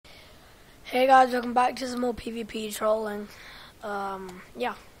Hey guys, welcome back to some more PvP trolling. Yeah,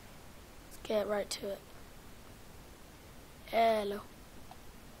 let's get right to it. Hello.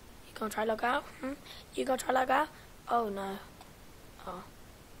 You gonna try log out? You gonna try log out? Oh no. Oh.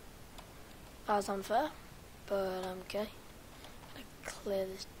 That was unfair, but I'm okay. Gonna clear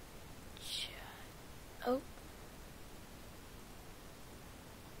this chat. Oh.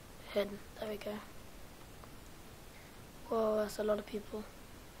 Hidden. There we go. Whoa, that's a lot of people.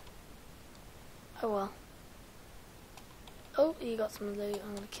 Oh well. Oh, he got some loot.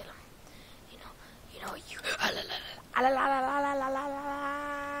 I'm gonna kill him. You know, you.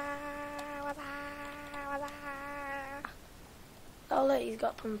 Oh look, he's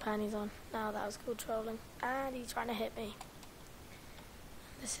got pum panties on. Now that was cool trolling. And he's trying to hit me.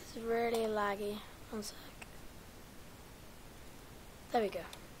 This is really laggy. One sec. There we go.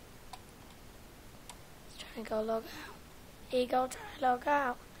 He's trying to go log out. He gonna try log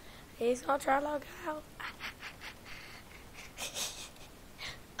out. He's gonna try log out.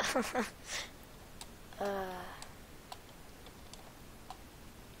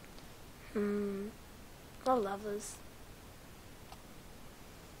 No lovers.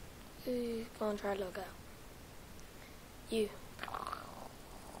 Who's gonna try log out? You.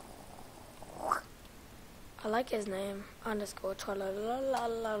 I like his name. Underscore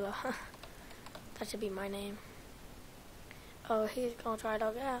trollalala. That should be my name. Oh, he's gonna try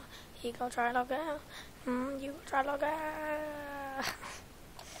log out. He gonna try log out. You gonna try log out.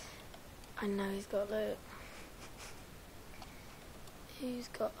 I know he's got loot. He's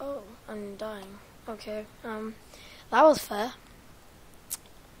got. Oh, I'm dying. Okay. That was fair.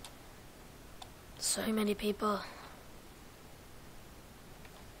 So many people.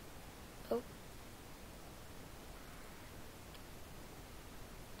 Oh.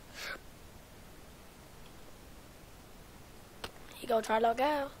 He gonna try log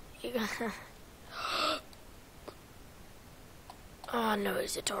out. He gonna. Oh no,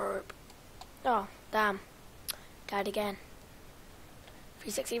 it's a torp. Oh, damn. Died again.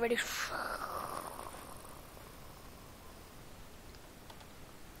 360 ready.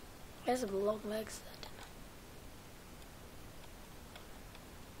 There's some long legs there.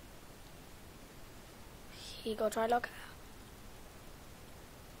 He go try log out.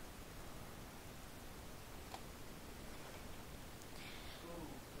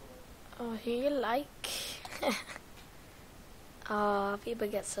 Oh, he like. Oh, people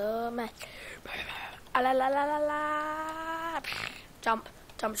get so mad. La la la la la. Jump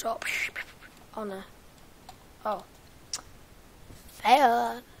shot. Oh no. Oh.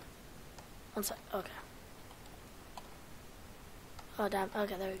 Fail. One sec. Okay. Oh damn.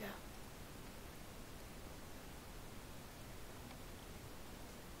 Okay, there we go.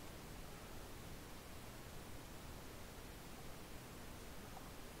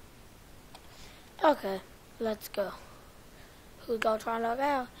 Okay, let's go. Who go try and log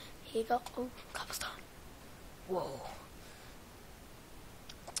out? He go. Oh, cobblestone. Whoa.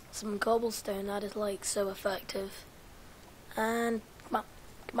 Some cobblestone, that is like so effective. And come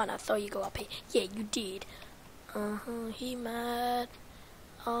on, I thought you go up here. Yeah, you did. He mad.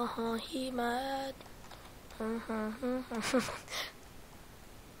 He mad.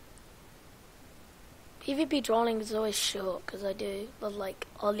 PvP trolling is always short because I do, but like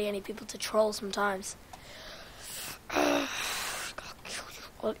hardly any people to troll sometimes.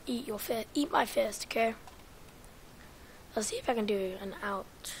 Well, eat my fist, okay? Let's see if I can do an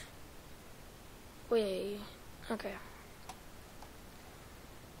out. Wait, okay.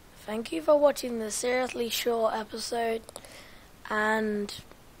 Thank you for watching this seriously short episode, and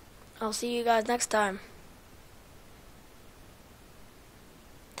I'll see you guys next time.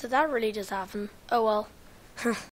 Did that really just happen? Oh well.